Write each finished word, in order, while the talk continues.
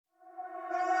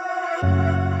Welcome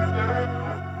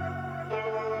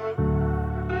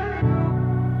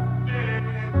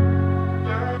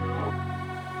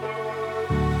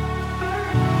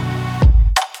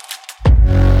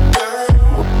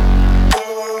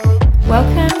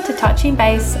to Touching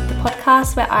Base, the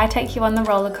podcast where I take you on the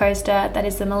roller coaster that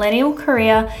is the millennial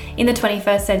career in the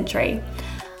 21st century.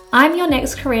 I'm your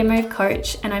next career move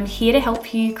coach, and I'm here to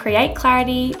help you create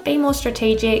clarity, be more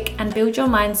strategic, and build your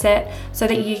mindset so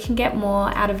that you can get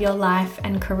more out of your life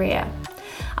and career.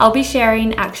 I'll be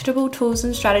sharing actionable tools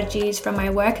and strategies from my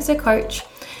work as a coach,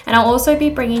 and I'll also be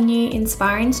bringing you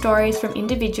inspiring stories from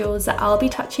individuals that I'll be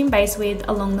touching base with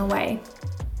along the way.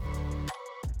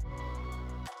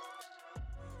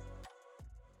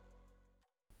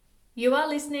 You are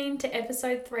listening to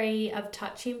episode 3 of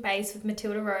Touching Base with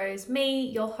Matilda Rose, me,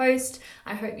 your host.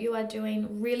 I hope you are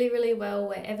doing really well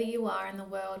wherever you are in the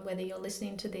world, whether you're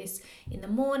listening to this in the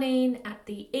morning, at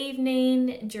the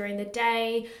evening, during the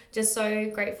day. Just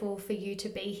so grateful for you to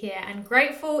be here. And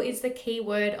grateful is the key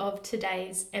word of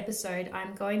today's episode.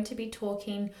 I'm going to be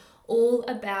talking all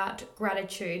about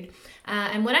gratitude.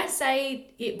 And when I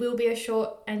say it will be a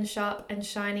short and sharp and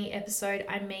shiny episode,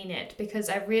 I mean it, because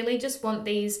I really just want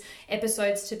these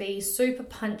episodes to be super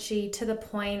punchy, to the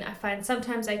point. I find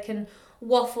sometimes I can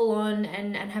waffle on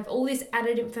and have all this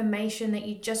added information that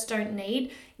you just don't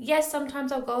need. Yes,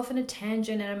 sometimes I'll go off on a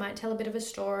tangent and I might tell a bit of a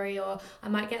story, or I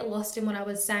might get lost in what I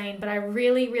was saying, but I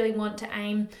really want to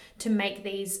aim to make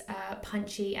these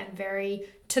punchy and very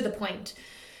to the point.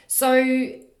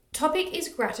 So topic is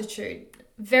gratitude.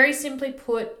 Very simply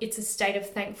put, it's a state of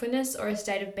thankfulness or a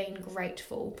state of being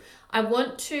grateful. I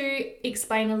want to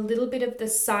explain a little bit of the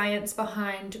science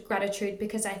behind gratitude,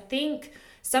 because I think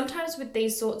sometimes with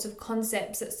these sorts of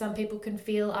concepts that some people can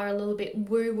feel are a little bit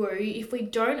woo-woo, if we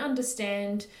don't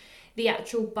understand the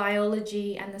actual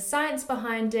biology and the science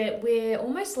behind it, we're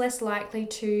almost less likely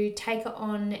to take it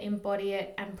on, embody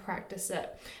it, and practice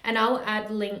it. And I'll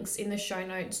add links in the show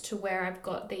notes to where I've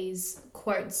got these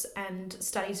quotes and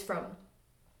studies from.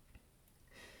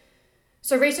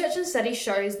 So research and study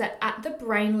shows that at the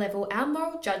brain level, our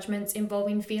moral judgments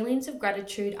involving feelings of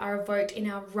gratitude are evoked in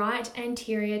our right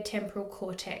anterior temporal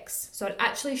cortex. So it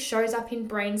actually shows up in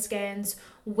brain scans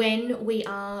when we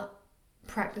are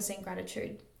practicing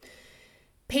gratitude.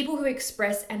 People who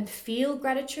express and feel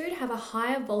gratitude have a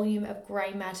higher volume of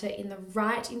grey matter in the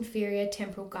right inferior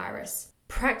temporal gyrus.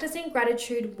 Practicing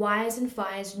gratitude wires and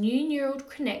fires new neural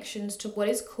connections to what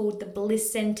is called the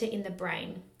bliss center in the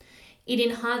brain. It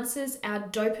enhances our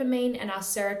dopamine and our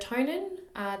serotonin.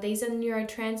 These are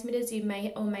neurotransmitters you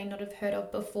may or may not have heard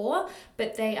of before,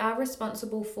 but they are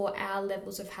responsible for our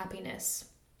levels of happiness.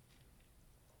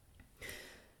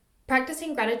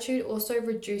 Practicing gratitude also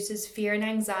reduces fear and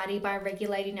anxiety by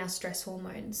regulating our stress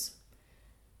hormones.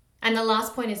 And the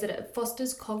last point is that it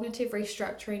fosters cognitive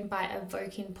restructuring by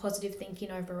evoking positive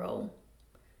thinking overall.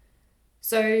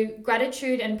 So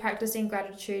gratitude and practicing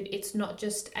gratitude, it's not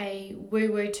just a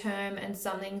woo-woo term and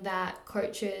something that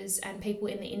coaches and people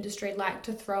in the industry like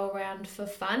to throw around for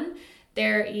fun.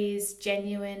 There is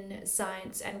genuine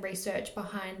science and research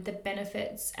behind the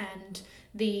benefits and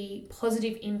the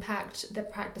positive impact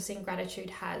that practicing gratitude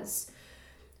has.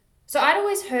 So I'd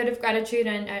always heard of gratitude,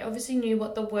 and I obviously knew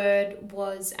what the word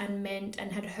was and meant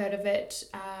and had heard of it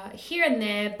here and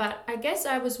there, but I guess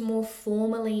I was more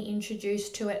formally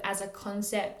introduced to it as a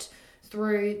concept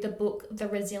through the book The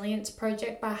Resilience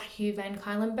Project by Hugh van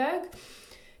Cuylenburg.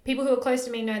 People who are close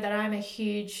to me know that I'm a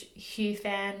huge Hugh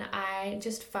fan. I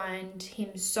just find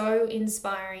him so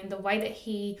inspiring. The way that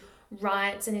he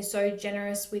writes and is so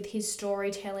generous with his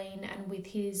storytelling and with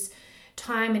his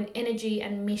time and energy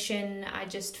and mission, I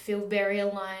just feel very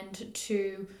aligned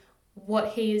to what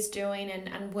he is doing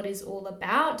and what he's all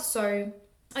about. So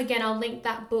again, I'll link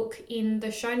that book in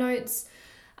the show notes.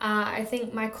 I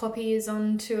think my copy is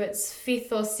on to its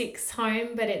 5th or 6th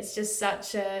home, but it's just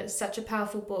such a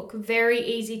powerful book. Very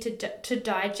easy to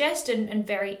digest and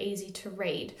very easy to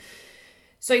read.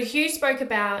 So Hugh spoke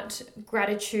about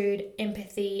gratitude,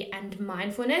 empathy, and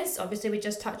mindfulness. Obviously, we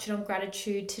just touched on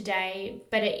gratitude today,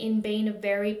 but it in being a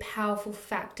very powerful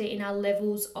factor in our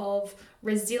levels of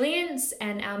resilience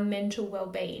and our mental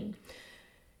well-being.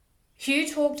 Hugh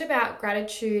talked about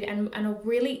gratitude and a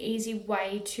really easy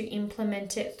way to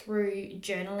implement it through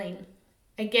journaling.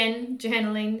 Again,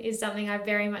 journaling is something I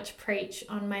very much preach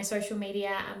on my social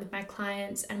media and with my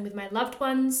clients and with my loved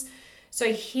ones.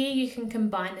 So here you can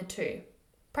combine the two,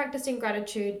 practicing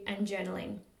gratitude and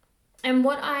journaling. And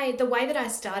the way that I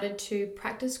started to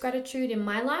practice gratitude in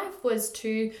my life was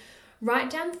to write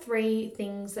down 3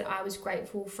 things that I was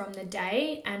grateful from the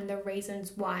day and the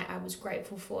reasons why I was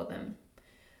grateful for them.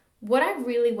 what I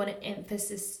really want to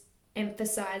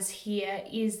emphasize here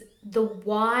is the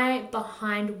why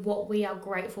behind what we are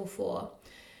grateful for.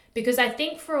 Because I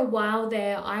think for a while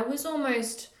there, I was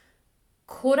almost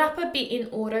caught up a bit in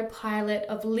autopilot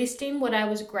of listing what I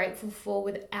was grateful for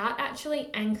without actually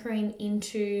anchoring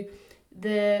into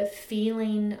the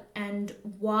feeling and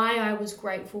why I was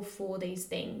grateful for these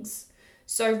things.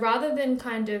 So rather than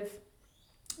kind of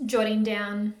jotting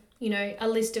down, a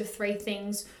list of 3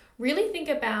 things, really think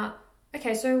about,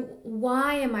 okay, so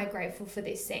why am I grateful for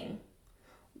this thing?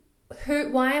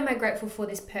 Why am I grateful for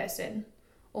this person?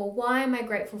 Or why am I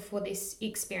grateful for this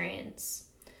experience?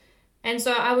 And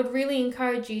so I would really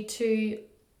encourage you to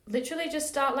literally just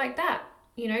start like that.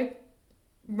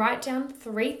 Write down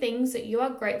 3 things that you are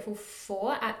grateful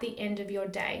for at the end of your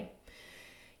day.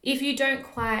 If you don't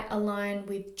quite align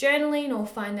with journaling or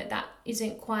find that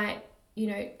isn't quite,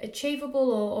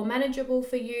 achievable or manageable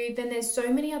for you, then there's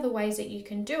so many other ways that you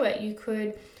can do it. You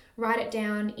could write it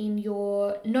down in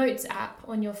your notes app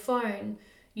on your phone.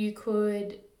 You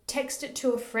could text it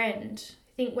to a friend.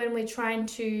 I think when we're trying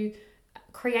to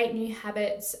create new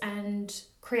habits and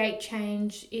create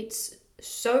change, it's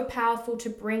so powerful to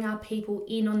bring our people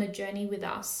in on the journey with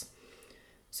us.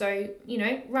 So,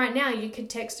 right now you could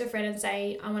text a friend and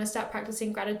say, I want to start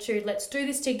practicing gratitude. Let's do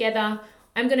this together.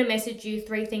 I'm going to message you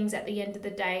 3 things at the end of the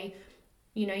day.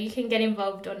 You can get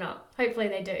involved or not. Hopefully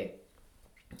they do.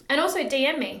 And also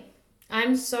DM me.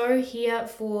 I'm so here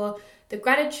for the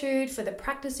gratitude, for the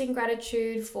practicing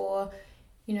gratitude, for,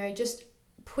 just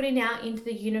putting out into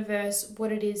the universe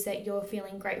what it is that you're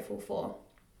feeling grateful for.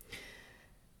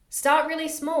 Start really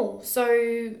small.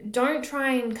 So don't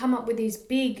try and come up with these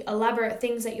big, elaborate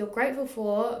things that you're grateful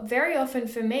for. Very often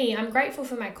for me, I'm grateful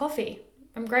for my coffee.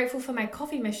 I'm grateful for my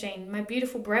coffee machine, my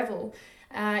beautiful Breville.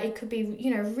 It could be,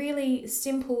 really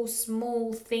simple,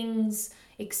 small things,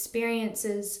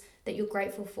 experiences that you're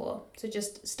grateful for. So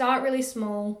just start really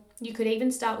small. You could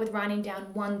even start with writing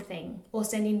down 1 thing or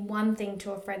sending 1 thing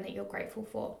to a friend that you're grateful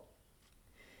for.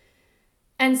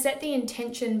 And set the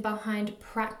intention behind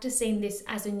practicing this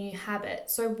as a new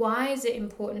habit. So why is it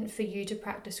important for you to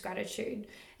practice gratitude?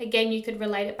 Again, you could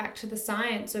relate it back to the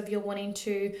science of you're wanting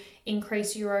to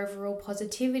increase your overall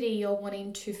positivity, you're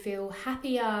wanting to feel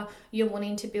happier, you're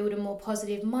wanting to build a more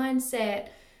positive mindset.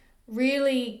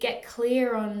 Really get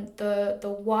clear on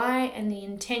the why and the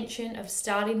intention of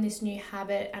starting this new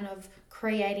habit and of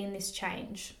creating this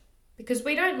change. Because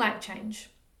we don't like change.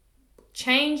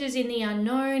 Change is in the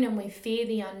unknown, and we fear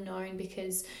the unknown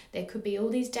because there could be all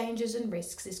these dangers and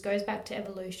risks. This goes back to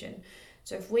evolution.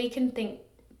 So if we can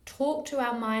talk to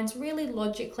our minds really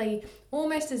logically,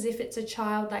 almost as if it's a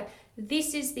child, like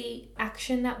this is the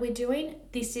action that we're doing,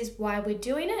 this is why we're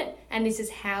doing it, and this is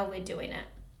how we're doing it.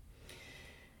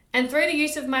 And through the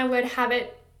use of my word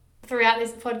habit throughout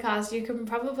this podcast, you can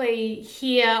probably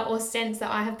hear or sense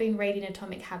that I have been reading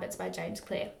Atomic Habits by James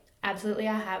Clear. Absolutely,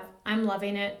 I have. I'm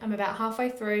loving it. I'm about halfway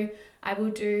through. I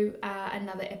will do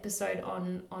another episode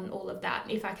on all of that,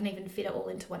 if I can even fit it all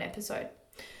into one episode.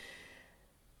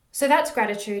 So that's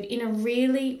gratitude in a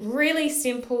really, really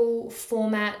simple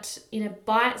format, in a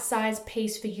bite-sized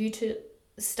piece for you to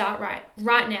start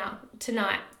right now,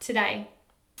 tonight, today.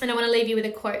 And I want to leave you with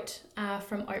a quote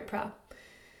from Oprah.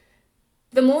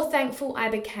 The more thankful I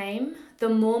became, the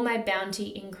more my bounty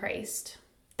increased.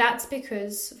 That's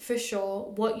because, for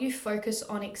sure, what you focus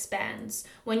on expands.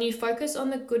 When you focus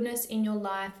on the goodness in your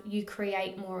life, you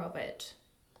create more of it,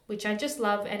 which I just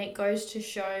love. And it goes to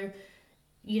show,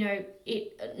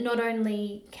 it not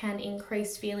only can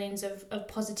increase feelings of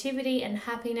positivity and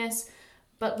happiness,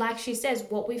 but like she says,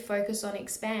 what we focus on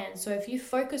expands. So if you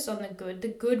focus on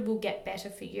the good will get better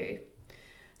for you.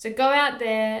 So go out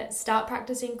there, start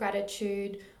practicing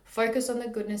gratitude, focus on the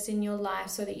goodness in your life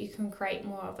so that you can create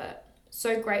more of it.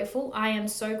 So grateful. I am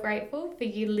so grateful for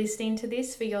you listening to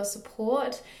this, for your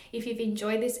support. If you've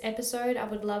enjoyed this episode, I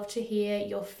would love to hear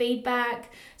your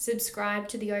feedback. Subscribe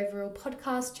to the overall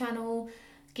podcast channel.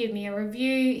 Give me a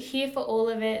review. Here for all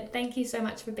of it. Thank you so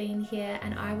much for being here,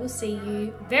 and I will see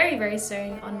you very, very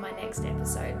soon on my next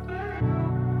episode.